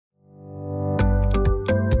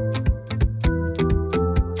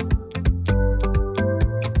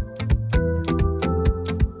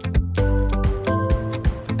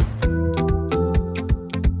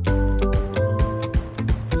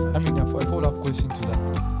question to that.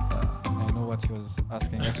 I know what he was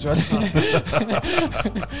asking actually.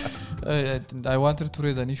 I wanted to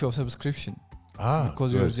raise an issue of subscription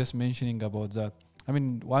because you were just mentioning about that. I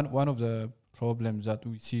mean, one of the problems that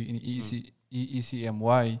we see in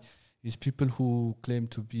EECMY is people who claim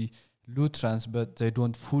to be Lutherans, but they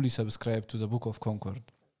don't fully subscribe to the Book of Concord.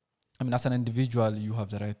 I mean, as an individual, you have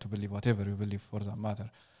the right to believe whatever you believe for that matter.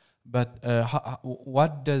 But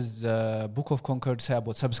what does the Book of Concord say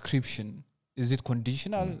about subscription? Is it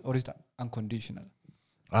conditional or is it unconditional?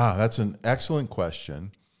 That's an excellent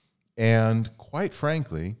question. And quite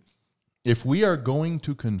frankly, if we are going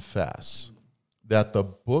to confess that the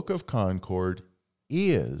Book of Concord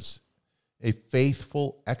is a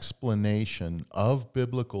faithful explanation of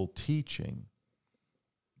biblical teaching,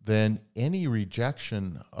 then any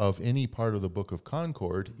rejection of any part of the Book of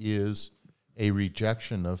Concord is a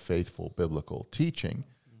rejection of faithful biblical teaching.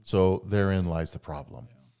 So therein lies the problem.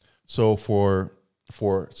 So for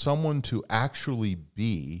someone to actually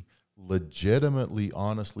be legitimately,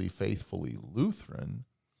 honestly, faithfully Lutheran,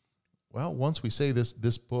 well, once we say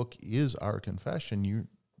this book is our confession, you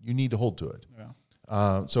need to hold to it. Yeah.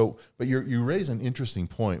 But you raise an interesting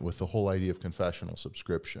point with the whole idea of confessional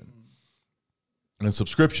subscription. And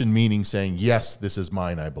subscription meaning saying, yes, this is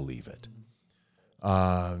mine, I believe it.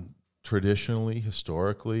 Traditionally,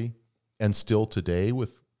 historically, and still today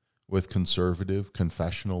with conservative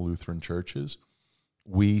confessional Lutheran churches,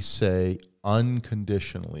 we say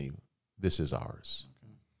unconditionally, this is ours.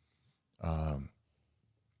 Okay.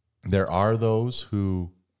 There are those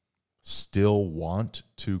who still want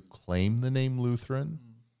to claim the name Lutheran,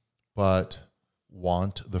 but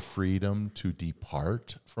want the freedom to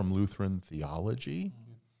depart from Lutheran theology,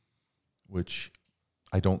 which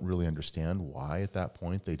I don't really understand why at that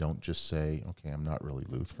point they don't just say, okay, I'm not really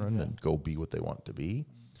Lutheran, and go be what they want to be.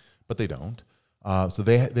 But they don't. So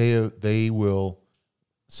they will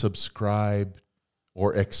subscribe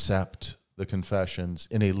or accept the confessions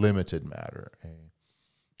in a limited matter,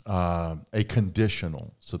 a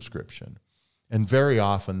conditional subscription. And very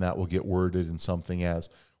often that will get worded in something as,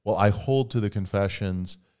 well, I hold to the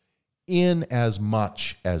confessions in as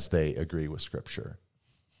much as they agree with Scripture,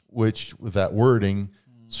 which with that wording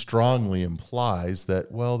strongly implies that,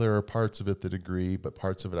 well, there are parts of it that agree, but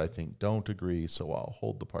parts of it I think don't agree, so I'll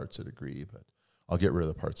hold the parts that agree, but I'll get rid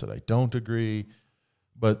of the parts that I don't agree.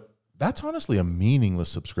 But that's honestly a meaningless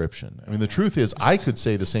subscription. I mean, the truth is, I could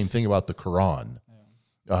say the same thing about the Quran.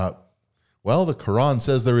 Well, the Quran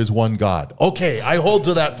says there is one God. Okay, I hold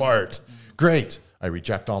to that part. Great. I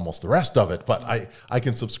reject almost the rest of it, but I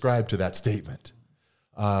can subscribe to that statement.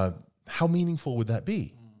 How meaningful would that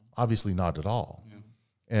be? Obviously not at all.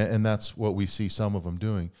 And that's what we see some of them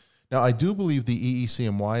doing. Now, I do believe the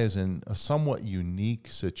EECMY is in a somewhat unique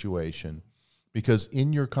situation because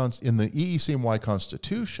in the EECMY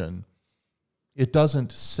Constitution, it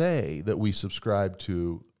doesn't say that we subscribe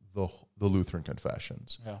to the Lutheran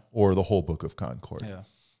confessions or the whole Book of Concord. Yeah.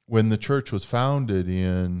 When the church was founded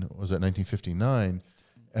in, 1959,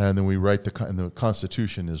 and then we write and the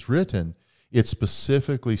Constitution is written, it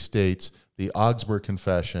specifically states the Augsburg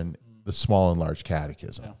Confession, the Small and Large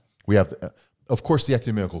Catechism. Yeah. We have, of course, the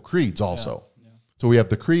ecumenical creeds also. Yeah. Yeah. So we have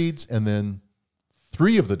the creeds and then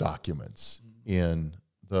 3 of the documents in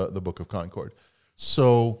the Book of Concord.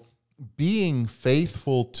 So being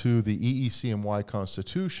faithful to the EECMY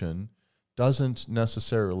Constitution doesn't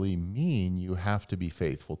necessarily mean you have to be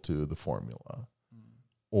faithful to the formula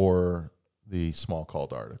or the small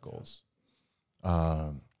called articles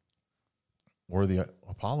or the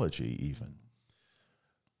apology even.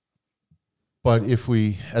 But if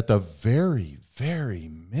we, at the very, very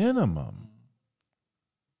minimum,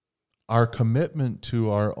 our commitment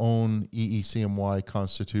to our own EECMY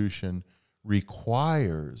Constitution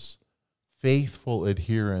requires faithful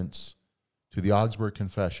adherence to the Augsburg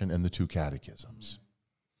Confession and the 2 catechisms.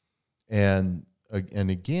 And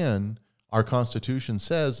again, our Constitution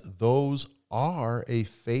says those are a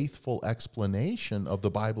faithful explanation of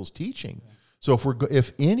the Bible's teaching. So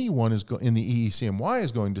if anyone is in the EECMY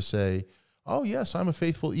is going to say, oh yes, I'm a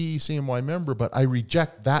faithful EECMY member, but I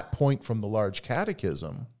reject that point from the large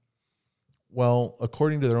catechism, well,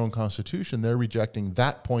 according to their own Constitution, they're rejecting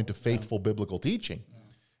that point of faithful biblical teaching.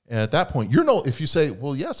 And at that point, if you say,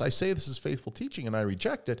 well, yes, I say this is faithful teaching and I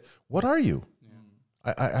reject it, what are you?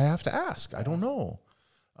 Yeah. I have to ask. I don't know.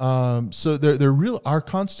 So our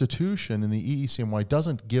Constitution in the EECMY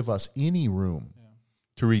doesn't give us any room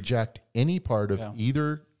to reject any part of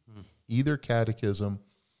either catechism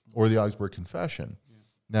or the Augsburg Confession. Yeah.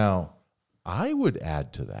 Now, I would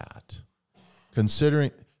add to that,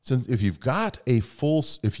 considering, since if you've got a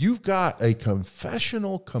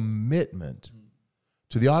confessional commitment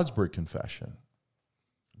to the Augsburg Confession,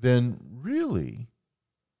 then really,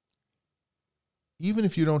 even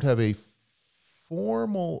if you don't have a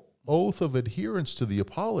formal oath of adherence to the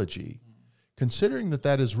apology, considering that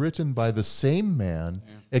that is written by the same man,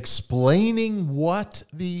 explaining what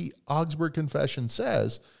the Augsburg Confession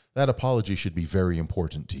says, that apology should be very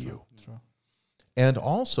important to you. True. And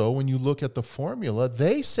also, when you look at the formula,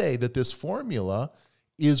 they say that this formula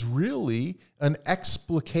is really an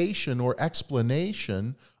explication or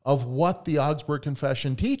explanation of what the Augsburg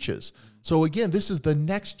Confession teaches. So again, this is the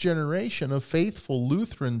next generation of faithful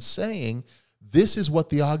Lutherans saying, this is what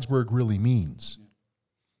the Augsburg really means.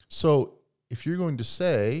 So if you're going to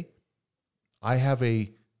say, I have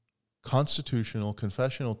a constitutional,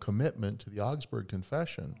 confessional commitment to the Augsburg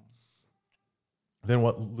Confession, then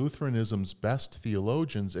what Lutheranism's best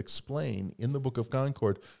theologians explain in the Book of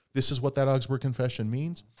Concord, this is what that Augsburg Confession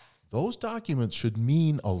means. Those documents should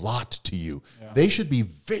mean a lot to you. Yeah. They should be,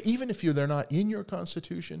 even if they're not in your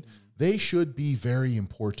constitution, they should be very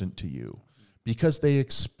important to you because they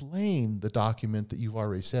explain the document that you've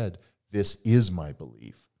already said, this is my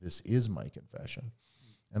belief, this is my confession.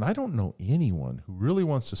 And I don't know anyone who really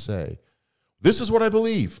wants to say, this is what I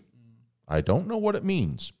believe. I don't know what it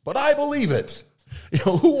means, but I believe it.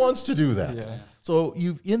 Who wants to do that? Yeah. So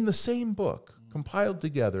you've, in the same book, compiled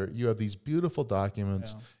together, you have these beautiful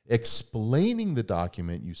documents explaining the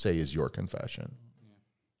document you say is your confession.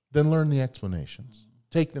 Then learn the explanations.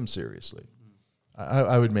 Take them seriously.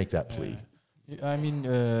 I would make that plea. I mean,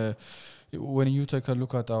 when you take a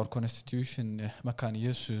look at our constitution, Makan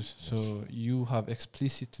Jesus, so you have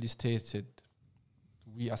explicitly stated,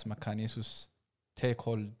 we as Makan Jesus take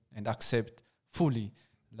hold and accept fully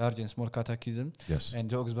large and small catechism and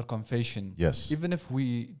the Augsburg Confession. Yes. Even if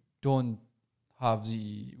we don't have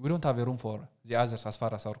a room for the others as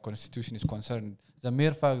far as our constitution is concerned, the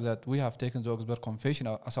mere fact that we have taken the Augsburg Confession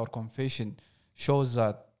as our confession shows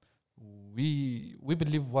that we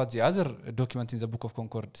believe what the other documents in the Book of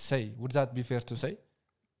Concord say. Would that be fair to say?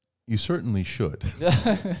 You certainly should.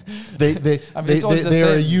 they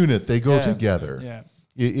are a unit. They go together. Yeah.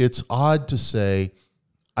 It's odd to say,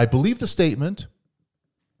 I believe the statement,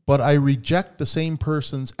 but I reject the same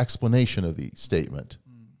person's explanation of the statement.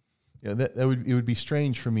 Yeah, it would be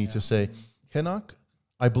strange for me to say, Henoch,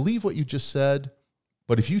 I believe what you just said,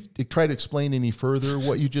 but if you try to explain any further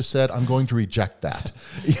what you just said, I'm going to reject that.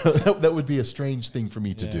 That would be a strange thing for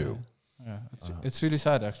me to do. Yeah, it's really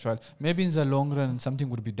sad, actually. Maybe in the long run, something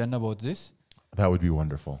would be done about this. That would be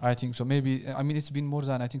wonderful. I think so. Maybe, I mean, it's been more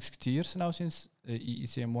than, 60 years now since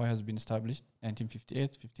EECMY has been established,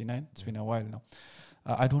 1958, 59. It's been a while now.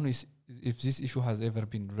 I don't know if this issue has ever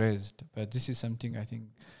been raised, but this is something I think,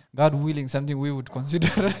 God willing, something we would consider.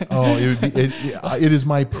 It is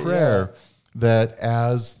my prayer that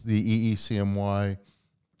as the EECMY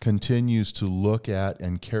continues to look at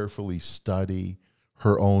and carefully study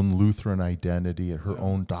her own Lutheran identity and her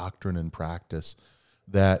own doctrine and practice,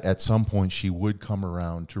 that at some point she would come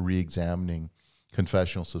around to re-examining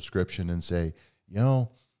confessional subscription and say,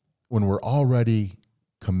 when we're already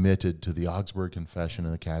committed to the Augsburg Confession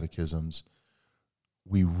and the catechisms,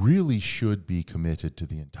 we really should be committed to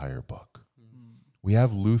the entire book. We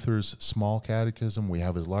have Luther's small catechism. We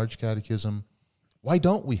have his large catechism. Why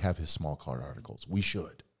don't we have his small card articles? We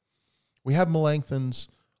should. We have Melanchthon's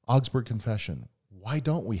Augsburg Confession. Why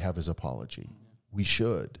don't we have his apology? We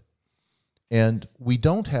should. And we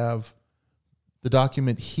don't have the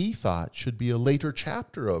document he thought should be a later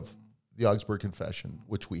chapter of the Augsburg Confession,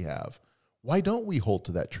 which we have. Why don't we hold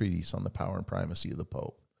to that treatise on the power and primacy of the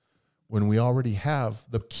Pope when we already have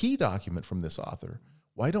the key document from this author?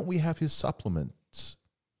 Why don't we have his supplements?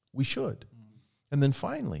 We should. And then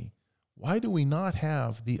finally, why do we not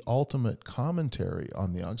have the ultimate commentary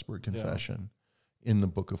on the Augsburg Confession in the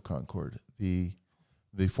Book of Concord, the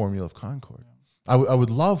Formula of Concord? I would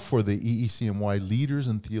love for the EECMY leaders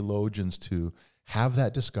and theologians to have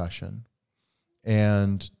that discussion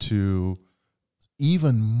and to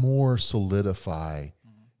even more solidify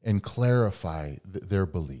and clarify their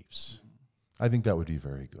beliefs. I think that would be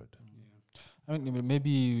very good. I mean,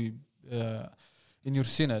 maybe in your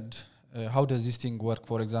synod, how does this thing work?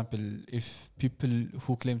 For example, if people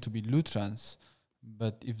who claim to be Lutherans,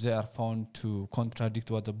 but if they are found to contradict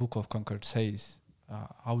what the Book of Concord says,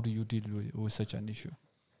 how do you deal with such an issue?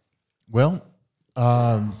 Well,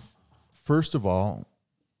 first of all,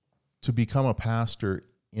 to become a pastor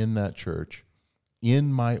in that church,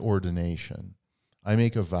 in my ordination, I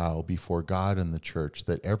make a vow before God and the church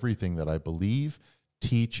that everything that I believe,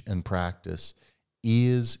 teach, and practice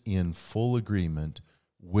is in full agreement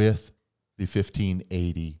with the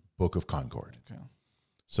 1580 Book of Concord. Okay.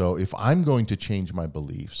 So if I'm going to change my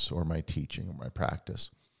beliefs or my teaching or my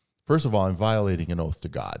practice, first of all, I'm violating an oath to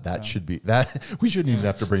God. That should be that. We shouldn't even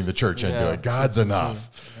have to bring the church into it. God's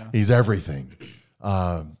enough. Yeah. He's everything.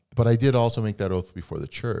 But I did also make that oath before the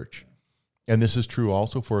church. And this is true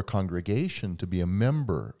also for a congregation to be a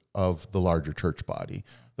member of the larger church body.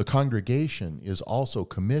 The congregation is also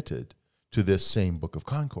committed to this same Book of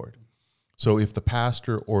Concord. So if the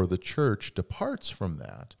pastor or the church departs from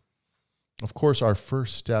that, of course, our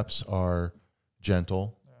first steps are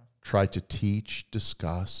gentle, try to teach,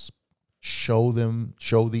 discuss, show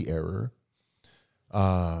the error.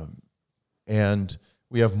 And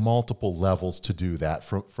we have multiple levels to do that.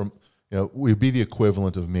 From we'd be the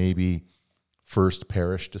equivalent of maybe first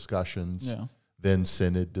parish discussions, then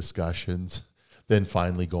synod discussions, then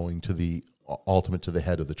finally going to the ultimate to the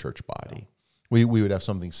head of the church body. We would have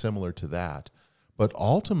something similar to that. But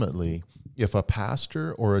ultimately, if a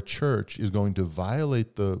pastor or a church is going to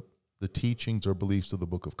violate the teachings or beliefs of the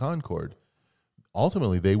Book of Concord,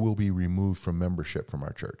 ultimately they will be removed from membership from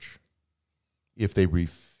our church. If they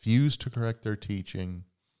refuse to correct their teaching,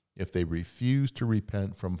 if they refuse to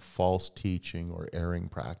repent from false teaching or erring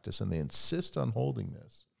practice, and they insist on holding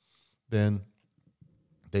this, then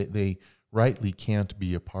they rightly can't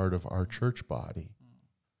be a part of our church body.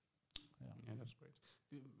 Yeah, that's great.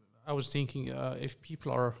 I was thinking if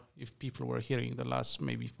people were hearing the last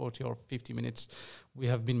maybe 40 or 50 minutes, we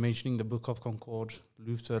have been mentioning the Book of Concord,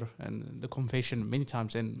 Luther, and the Confession many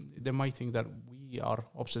times, and they might think that we are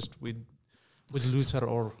obsessed with Luther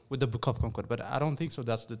or with the Book of Concord, but I don't think so.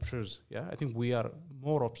 That's the truth. Yeah, I think we are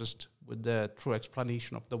more obsessed with the true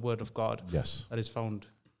explanation of the Word of God. Yes, that is found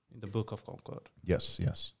in the Book of Concord. Yes.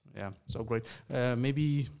 Yeah, so great.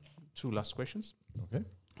 Maybe 2 last questions. Okay.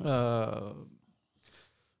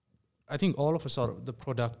 I think all of us are the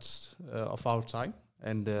products of our time,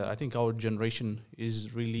 and I think our generation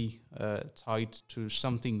is really tied to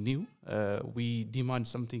something new. We demand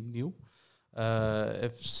something new.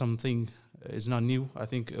 If something is not new, I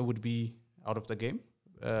think it would be out of the game.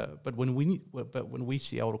 But when we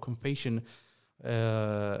see our confession,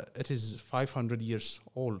 it is 500 years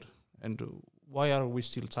old, and why are we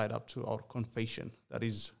still tied up to our confession that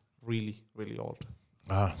is really, really old?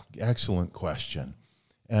 Excellent question.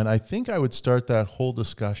 And I think I would start that whole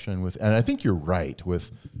discussion with, and I think you're right,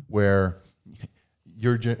 with where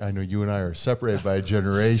I know you and I are separated by a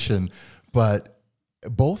generation, but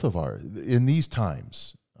both of in these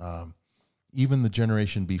times, even the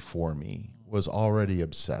generation before me was already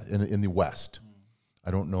obsessed in the West.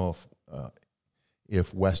 I don't know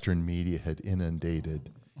if Western media had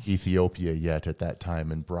inundated Ethiopia yet at that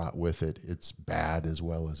time and brought with it its bad as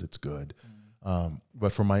well as its good.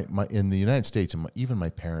 But for my in the United States, and even my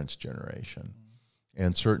parents' generation,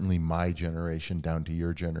 and certainly my generation down to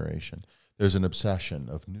your generation, there's an obsession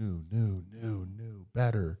of new,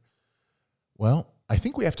 better. Well, I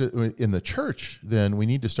think we have to, in the church, then we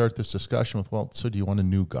need to start this discussion with, well, so do you want a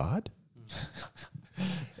new God?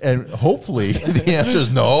 And hopefully the answer is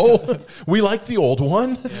no. We like the old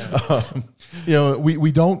one. Yeah.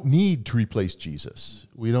 We don't need to replace Jesus.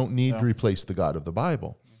 We don't need to replace the God of the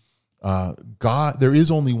Bible. God, there is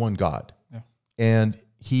only one God. Yeah. And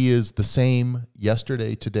he is the same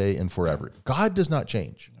yesterday, today, and forever. God does not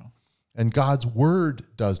change. No. And God's word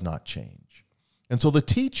does not change. And so the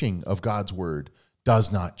teaching of God's word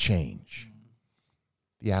does not change.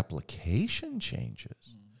 The application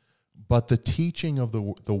changes. But the teaching of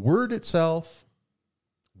the word itself,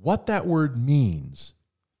 what that word means,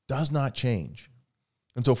 does not change.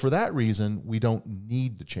 And so for that reason, we don't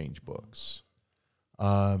need to change books.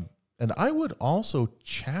 And I would also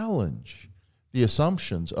challenge the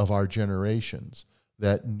assumptions of our generations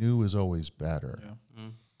that new is always better. Yeah.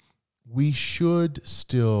 We should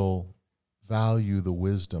still value the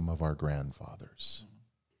wisdom of our grandfathers.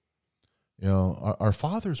 Our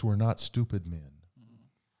fathers were not stupid men.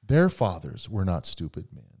 Their fathers were not stupid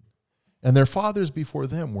men. And their fathers before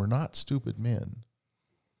them were not stupid men.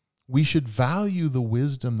 We should value the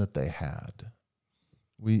wisdom that they had.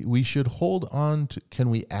 We should hold on to, can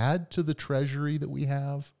we add to the treasury that we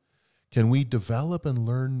have? Can we develop and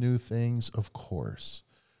learn new things? Of course.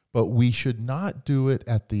 But we should not do it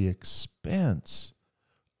at the expense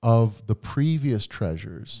of the previous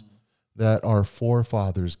treasures that our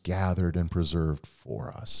forefathers gathered and preserved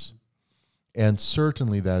for us. And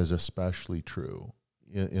certainly that is especially true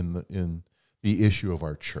in the issue of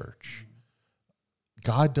our church.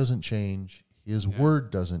 God doesn't change. His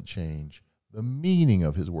word doesn't change. The meaning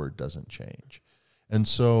of his word doesn't change. And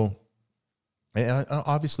so, and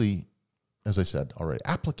obviously, as I said already,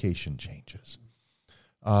 application changes.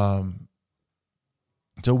 So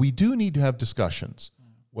we do need to have discussions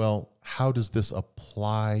well, how does this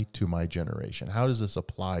apply to my generation? How does this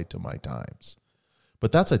apply to my times?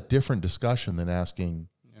 But that's a different discussion than asking,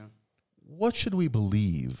 what should we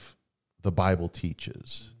believe the Bible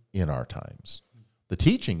teaches in our times? The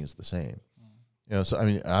teaching is the same. So I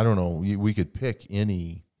mean, I don't know. We could pick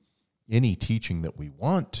any teaching that we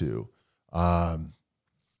want to.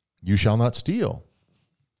 You shall not steal.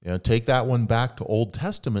 Take that one back to Old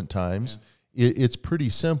Testament times. It's pretty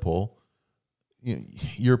simple.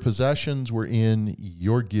 Your possessions were in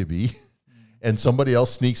your gibby, and somebody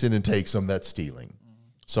else sneaks in and takes them. That's stealing.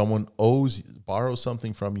 Someone borrows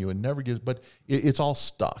something from you and never gives, but it's all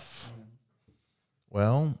stuff.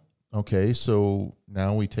 Well, okay, so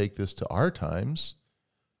now we take this to our times.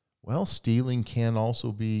 Well, stealing can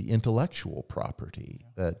also be intellectual property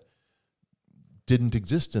that didn't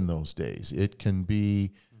exist in those days. It can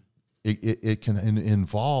be, it can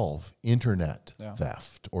involve internet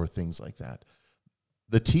theft or things like that.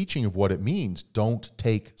 The teaching of what it means, don't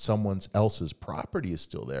take someone else's property, is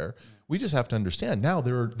still there. We just have to understand now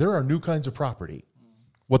there are new kinds of property.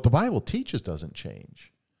 What the Bible teaches doesn't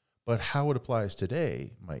change, but how it applies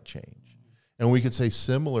today might change. And we could say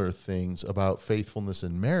similar things about faithfulness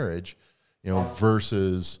in marriage,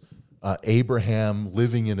 versus Abraham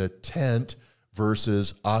living in a tent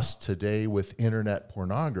versus us today with internet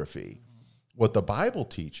pornography. What the Bible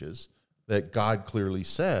teaches, that God clearly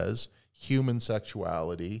says, human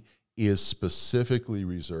sexuality is specifically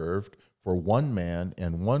reserved for one man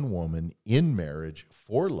and one woman in marriage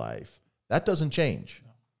for life. That doesn't change.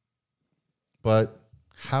 But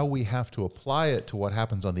how we have to apply it to what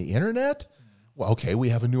happens on the internet, well, okay, we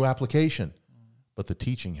have a new application, but the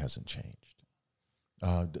teaching hasn't changed.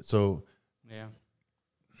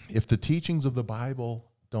 If the teachings of the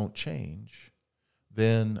Bible don't change,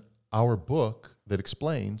 then our book that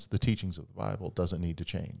explains the teachings of the Bible doesn't need to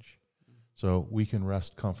change. So we can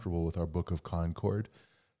rest comfortable with our book of Concord,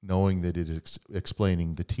 knowing that it is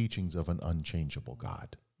explaining the teachings of an unchangeable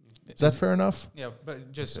God. Is that fair enough? Yeah,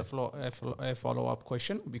 but just a follow-up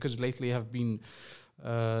question, because lately I've been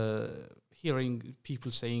hearing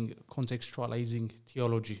people saying contextualizing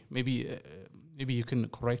theology. Maybe you can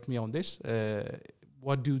correct me on this.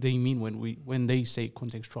 What do they mean when they say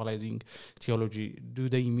contextualizing theology? Do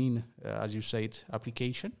they mean, as you said,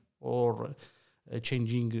 application, or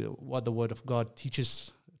changing what the Word of God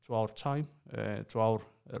teaches to our time, to our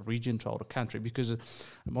region, to our country? Because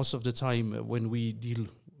most of the time when we deal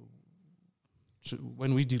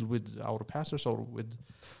with our pastors or with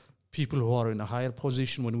people who are in a higher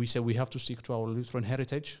position, when we say we have to stick to our Lutheran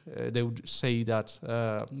heritage, they would say that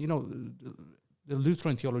the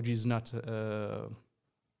Lutheran theology is not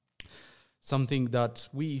something that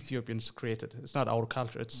we Ethiopians created. It's not our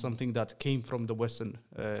culture. It's something that came from the Western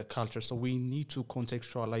culture. So we need to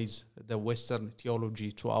contextualize the Western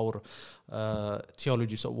theology to our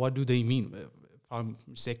theology. So what do they mean? If I'm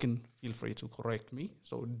mistaken, feel free to correct me.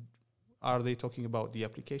 So are they talking about the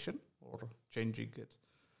application or changing it?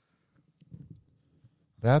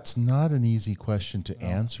 That's not an easy question to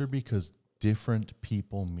answer, because different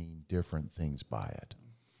people mean different things by it.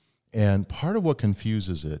 And part of what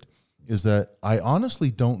confuses it is that I honestly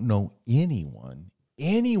don't know anyone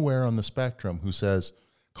anywhere on the spectrum who says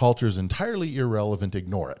culture is entirely irrelevant,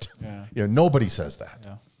 ignore it. Nobody says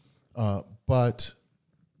that. But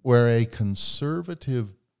where a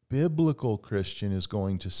conservative biblical Christian is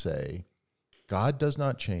going to say, God does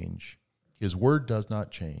not change, His word does not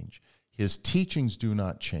change, His teachings do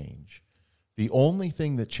not change. The only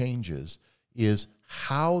thing that changes is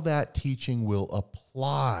how that teaching will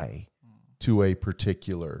apply to a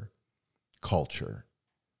particular culture.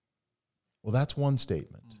 Well, that's one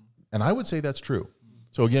statement. And I would say that's true.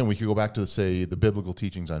 So again, we could go back to, say, the biblical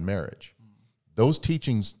teachings on marriage. Those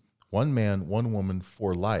teachings, one man, one woman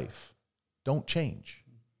for life, don't change.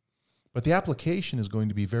 But the application is going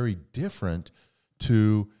to be very different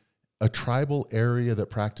to a tribal area that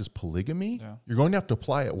practiced polygamy. You're going to have to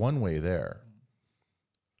apply it one way there.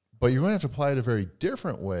 But you're going to have to apply it a very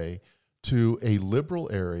different way to a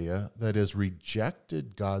liberal area that has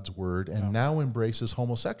rejected God's word and now embraces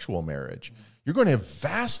homosexual marriage. You're going to have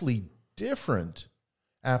vastly different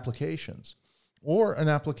applications. Or an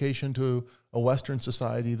application to a Western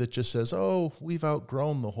society that just says, oh, we've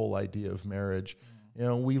outgrown the whole idea of marriage.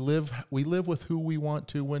 We live with who we want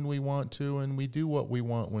to when we want to, and we do what we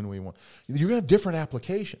want when we want. You're going to have different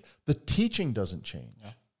application. The teaching doesn't change,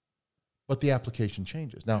 but the application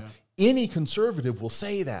changes. Now, any conservative will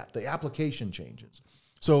say that the application changes.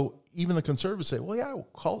 So even the conservatives say, well,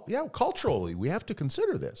 culturally, we have to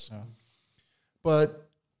consider this. But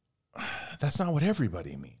that's not what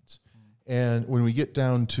everybody means. And when we get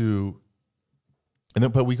down to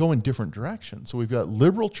But we go in different directions. So we've got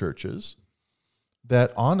liberal churches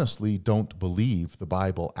that honestly don't believe the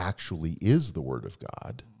Bible actually is the Word of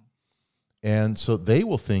God. And so they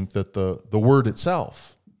will think that the Word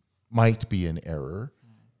itself might be in error,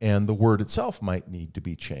 and the Word itself might need to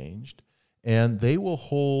be changed. And they will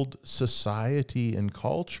hold society and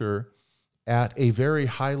culture at a very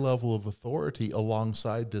high level of authority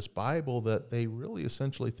alongside this Bible that they really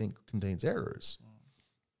essentially think contains errors.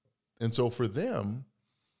 And so for them,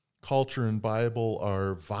 culture and Bible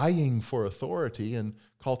are vying for authority, and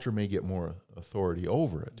culture may get more authority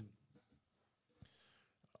over it.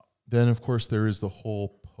 Then, of course, there is the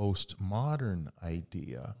whole postmodern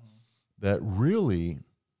idea that really,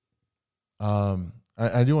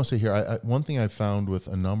 I do want to say here, one thing I've found with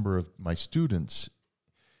a number of my students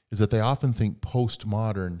is that they often think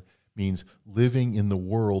postmodern means living in the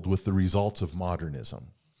world with the results of modernism.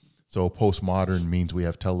 So postmodern means we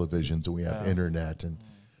have televisions and we have internet,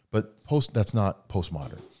 but that's not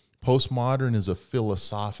postmodern. Postmodern is a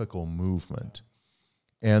philosophical movement.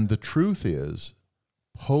 And the truth is,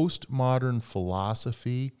 postmodern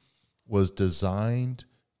philosophy was designed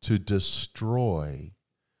to destroy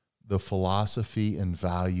the philosophy and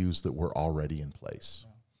values that were already in place.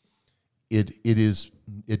 It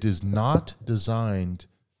is not designed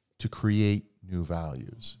to create new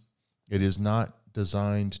values. It is not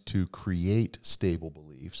designed to create stable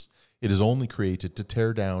beliefs. It is only created to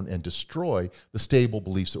tear down and destroy the stable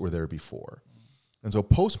beliefs that were there before. And so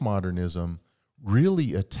postmodernism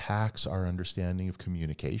really attacks our understanding of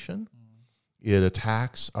communication. It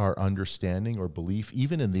attacks our understanding or belief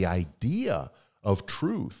even in the idea of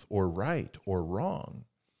truth or right or wrong.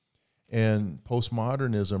 And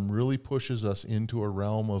postmodernism really pushes us into a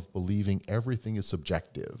realm of believing everything is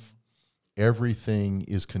subjective. Everything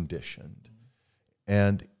is conditioned.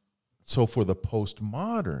 And so for the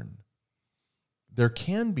postmodern, there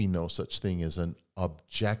can be no such thing as an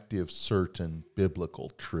objective, certain biblical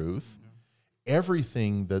truth.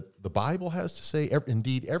 Everything that the Bible has to say,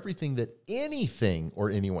 indeed everything that anything or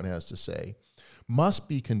anyone has to say, must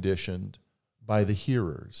be conditioned by the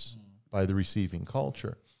hearers, by the receiving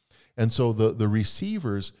culture. And so the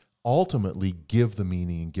receivers ultimately give the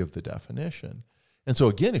meaning and give the definition. And so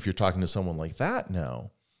again, if you're talking to someone like that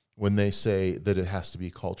now, when they say that it has to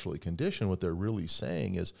be culturally conditioned, what they're really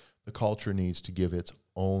saying is the culture needs to give its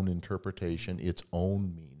own interpretation, its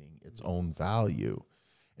own meaning, its own value.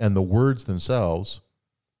 And the words themselves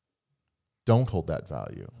don't hold that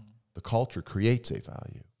value. The culture creates a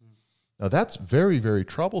value. Now that's very, very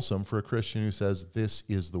troublesome for a Christian who says this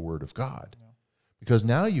is the Word of God. Because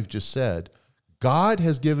now you've just said, God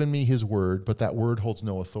has given me his word, but that word holds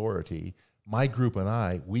no authority. My group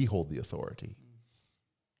and we hold the authority.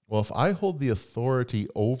 Well, if I hold the authority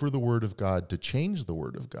over the Word of God to change the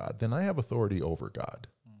Word of God, then I have authority over God.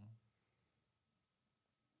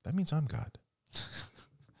 That means I'm God.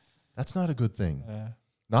 That's not a good thing.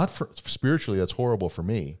 Not for spiritually, that's horrible for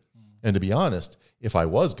me. And to be honest, if I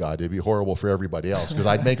was God, it'd be horrible for everybody else because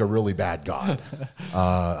I'd make a really bad God.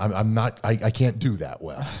 I can't do that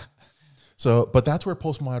well. So, but that's where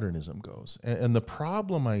postmodernism goes. And the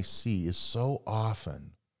problem I see is so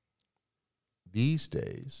often these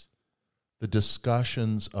days, the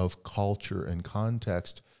discussions of culture and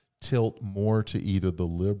context tilt more to either the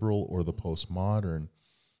liberal or the postmodern,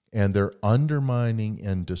 and they're undermining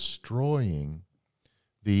and destroying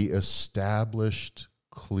the established,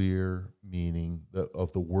 clear meaning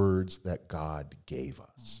of the words that God gave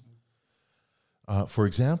us. For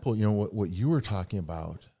example, you know, what you were talking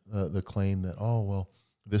about, the claim that, oh, well,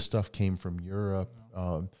 this stuff came from Europe.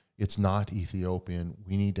 It's not Ethiopian.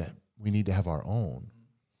 We need to have our own.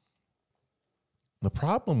 The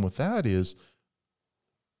problem with that is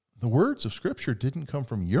the words of Scripture didn't come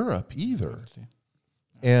from Europe either.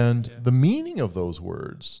 And the meaning of those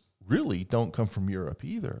words really don't come from Europe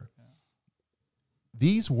either.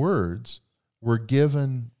 These words were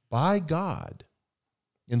given by God,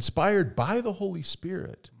 inspired by the Holy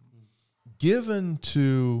Spirit, given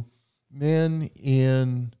to men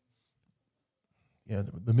in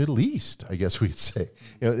the Middle East, I guess we'd say,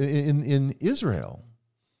 in Israel.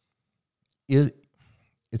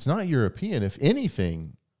 It's not European. If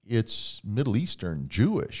anything, it's Middle Eastern,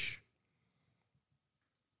 Jewish.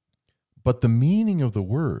 But the meaning of the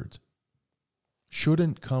words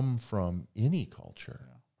shouldn't come from any culture.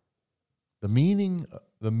 The meaning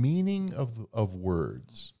of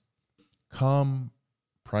words come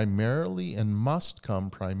primarily and must come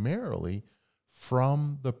primarily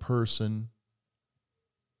from the person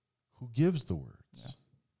who gives the words.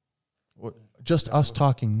 Just us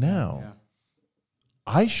talking now.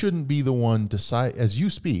 I shouldn't be the one decide as you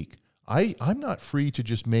speak. I'm not free to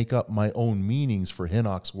just make up my own meanings for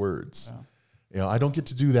Henoch's words. I don't get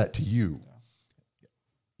to do that to you.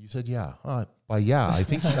 You said, yeah. By yeah, I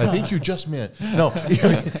think you just meant, no,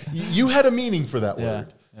 you had a meaning for that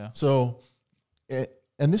word. Yeah. So,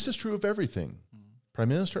 and this is true of everything. Prime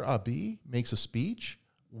Minister Abiy makes a speech.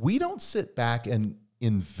 We don't sit back and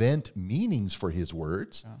invent meanings for his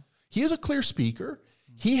words. He is a clear speaker.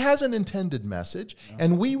 He has an intended message,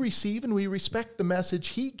 and we receive and we respect the message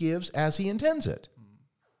he gives as he intends it.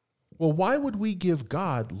 Well, why would we give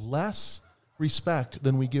God less respect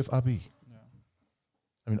than we give Abiy?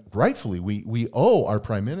 I mean, rightfully, we owe our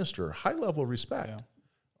prime minister high level of respect.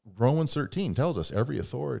 Romans 13 tells us every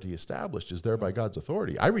authority established is there by God's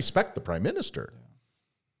authority. I respect the prime minister.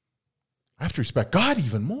 I have to respect God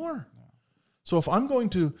even more. So if I'm going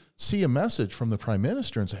to see a message from the prime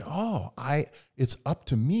minister and say, it's up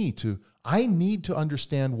to me I need to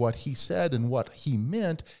understand what he said and what he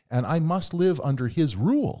meant, and I must live under his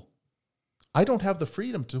rule. I don't have the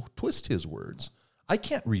freedom to twist his words. I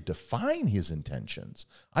can't redefine his intentions.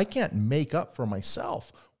 I can't make up for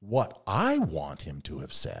myself what I want him to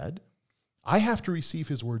have said. I have to receive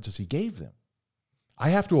his words as he gave them. I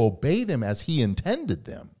have to obey them as he intended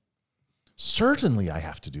them. Certainly I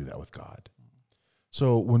have to do that with God.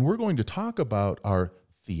 So when we're going to talk about our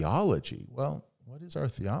theology, well, what is our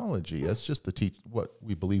theology? That's just what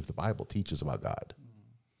we believe the Bible teaches about God.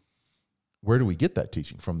 Where do we get that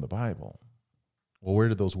teaching? From the Bible. Well, where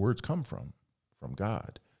did those words come from? From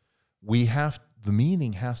God. The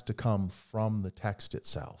meaning has to come from the text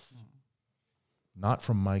itself. Not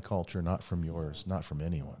from my culture, not from yours, not from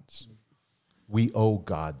anyone's. We owe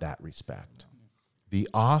God that respect. The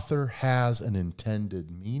author has an intended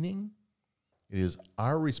meaning. It is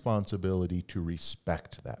our responsibility to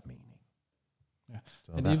respect that meaning. Yeah.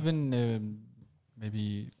 So and even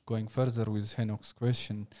maybe going further with Henoch's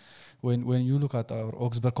question, when you look at our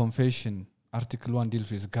Augsburg Confession, Article 1 deals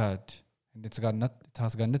with God, and it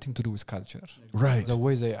has got nothing to do with culture. Right. The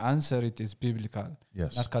way they answer it is biblical,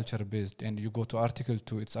 yes, not culture-based. And you go to Article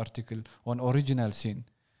 2, it's article on original sin.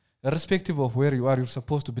 Irrespective of where you are, you're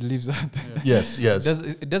supposed to believe that. Yes.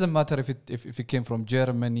 It doesn't matter if it came from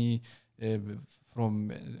Germany,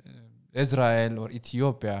 from Israel or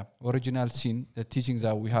Ethiopia. Original sin, the teachings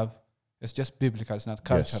that we have, it's just biblical, it's not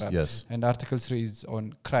cultural. Yes. And Article 3 is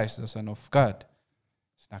on Christ, the Son of God.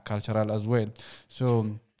 It's not cultural as well.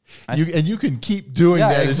 So you can keep doing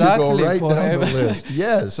that exactly, as you go right down the list.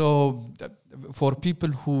 Yes. So for people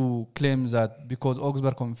who claim that because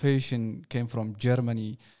Augsburg Confession came from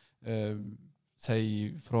Germany,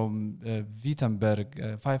 say from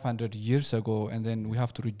Wittenberg 500 years ago, and then we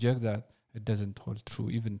have to reject that, it doesn't hold true.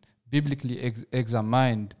 Even biblically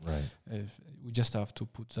examined, right. We just have to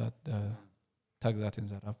put that, tag that in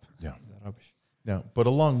the rubbish. Yeah, but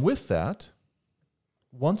along with that,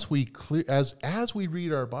 once we as we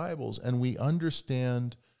read our Bibles and we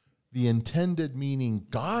understand the intended meaning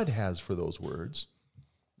God has for those words,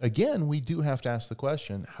 again, we do have to ask the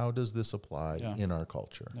question, how does this apply in our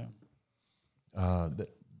culture? And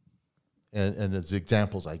the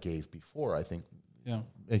examples I gave before, I think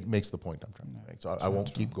it makes the point I'm trying to make. So I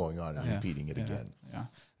won't keep going on and repeating it again. Yeah.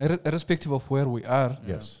 Irrespective of where we are,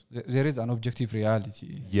 yes, there is an objective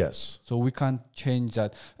reality. Yes. So we can't change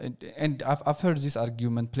that. And I've heard this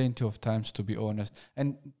argument plenty of times, to be honest.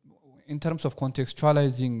 And in terms of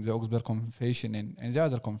contextualizing the Augsburg Confession and the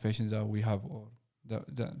other confessions that we have, or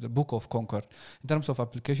the Book of Concord, in terms of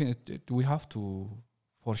application, we have to,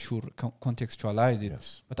 for sure, contextualize it.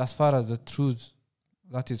 Yes. But as far as the truth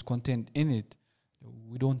that is contained in it,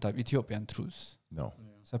 we don't have Ethiopian truth. No.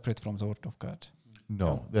 Separate from the Word of God.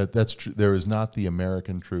 No, that's true. There is not the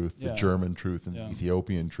American truth, the German truth, and the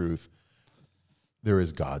Ethiopian truth. There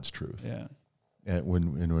is God's truth. Yeah. And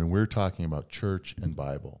when we're talking about church and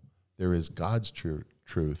Bible, there is God's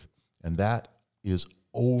truth, and that is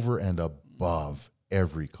over and above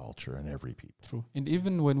every culture and every people. True. And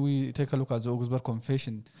even when we take a look at the Augsburg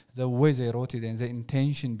Confession, the way they wrote it and the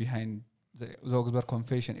intention behind the Augsburg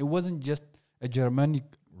Confession, it wasn't just a Germanic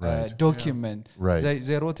document. Right.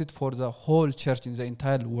 They wrote it for the whole church in the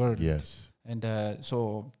entire world. Yes. And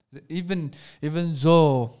so even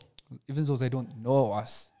though they don't know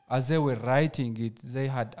us, as they were writing it, they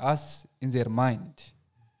had us in their mind.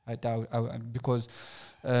 Because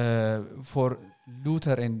for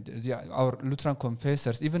Luther and our Lutheran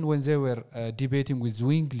confessors, even when they were debating with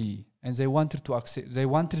Zwingli, and they wanted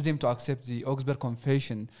them to accept the Augsburg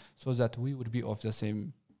Confession so that we would be of the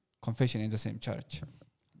same confession in the same church.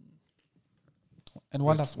 And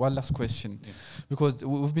one last question, because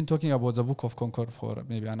we've been talking about the Book of Concord for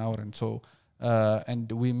maybe an hour and so.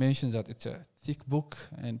 And we mentioned that it's a thick book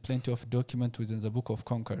and plenty of document within the Book of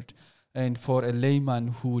Concord. And for a layman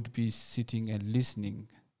who would be sitting and listening,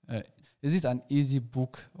 is it an easy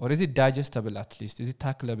book, or is it digestible at least? Is it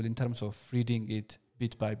tackleable in terms of reading it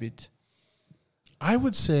bit by bit? I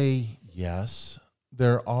would say yes.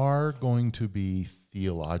 There are going to be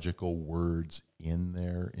theological words in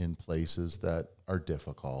there in places that are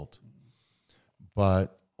difficult.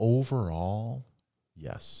 But overall,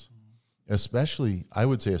 yes. Especially, I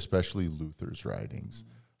would say especially Luther's writings.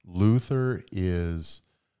 Luther is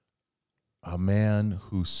a man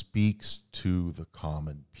who speaks to the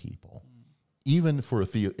common people. Even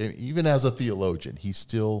even as a theologian, he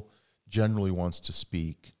still generally wants to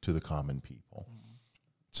speak to the common people.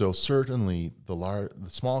 So certainly the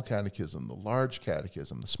small catechism, the large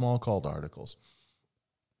catechism, the small called articles,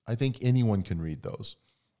 I think anyone can read those.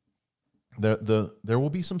 There will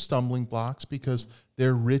be some stumbling blocks because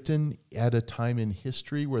they're written at a time in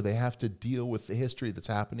history where they have to deal with the history that's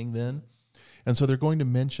happening then. And so they're going to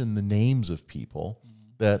mention the names of people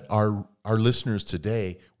that our listeners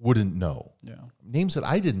today wouldn't know. Yeah. Names that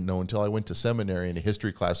I didn't know until I went to seminary and a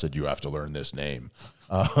history class said, you have to learn this name.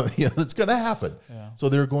 It's going to happen. Yeah. So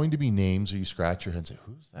there are going to be names where you scratch your head and say,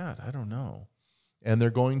 who's that? I don't know. And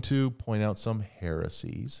they're going to point out some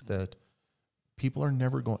heresies that people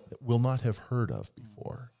will not have heard of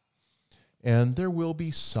before. And there will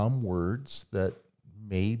be some words that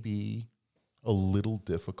may be a little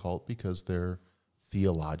difficult because they're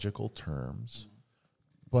theological terms,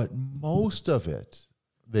 but most of it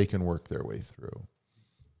they can work their way through.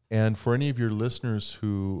 And for any of your listeners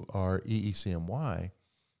who are EECMY,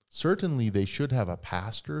 certainly they should have a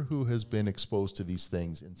pastor who has been exposed to these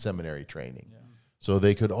things in seminary training. Yeah. So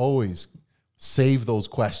they could always save those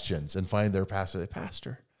questions and find their pastor.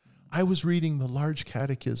 Pastor, I was reading the large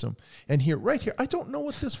catechism, and right here, I don't know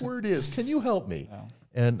what this word is. Can you help me? Yeah.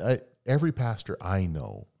 And every pastor I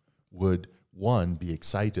know would, one, be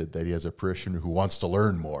excited that he has a parishioner who wants to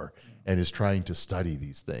learn more and is trying to study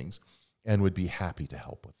these things, and would be happy to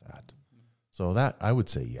help with that. So that, I would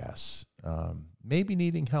say yes. Maybe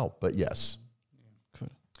needing help, but yes. Cool.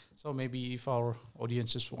 So maybe if our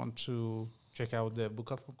audiences want to check out the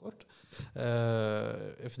Book of Concord,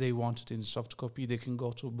 if they want it in soft copy, they can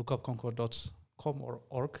go to bookofconcord.com or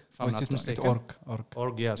org, if I'm not mistaken.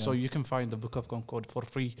 Org, yeah. So you can find the Book of Concord for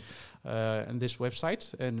free on this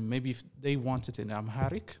website. And maybe if they want it in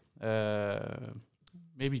Amharic,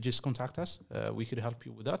 maybe just contact us. We could help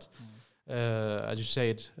you with that. As you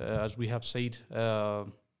said, as we have said,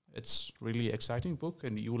 it's really exciting book,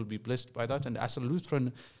 and you will be blessed by that. And as a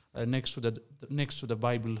Lutheran, next to the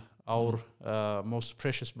Bible, our most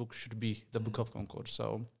precious book should be the Book of Concord.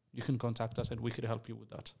 So you can contact us, and we could help you with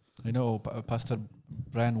that. I know Pastor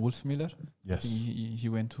Brian Wolfmiller. Yes, he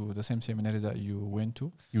went to the same seminary that you went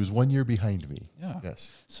to. He was 1 year behind me. Yeah.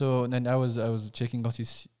 Yes. So then I was checking out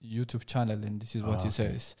his YouTube channel, and this is what he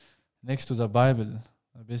says: next to the Bible,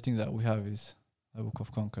 the best thing that we have is the Book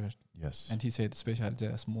of Concord. Yes. And he said, especially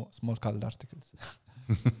the small colored articles.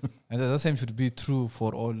 And the same should be true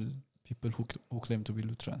for all people who claim to be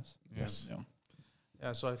Lutherans. Yes.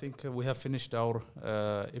 Yeah. So I think we have finished our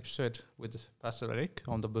episode with Pastor Eric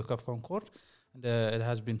on the Book of Concord. And it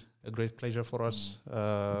has been a great pleasure for us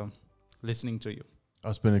listening to you.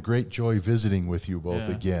 It's been a great joy visiting with you both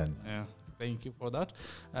again. Yeah. Thank you for that.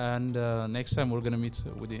 And next time we're going to meet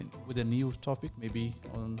with a new topic, maybe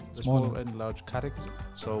on the small and large catechism.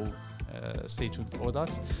 So stay tuned for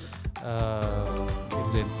that.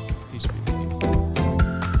 Till then, peace be with you.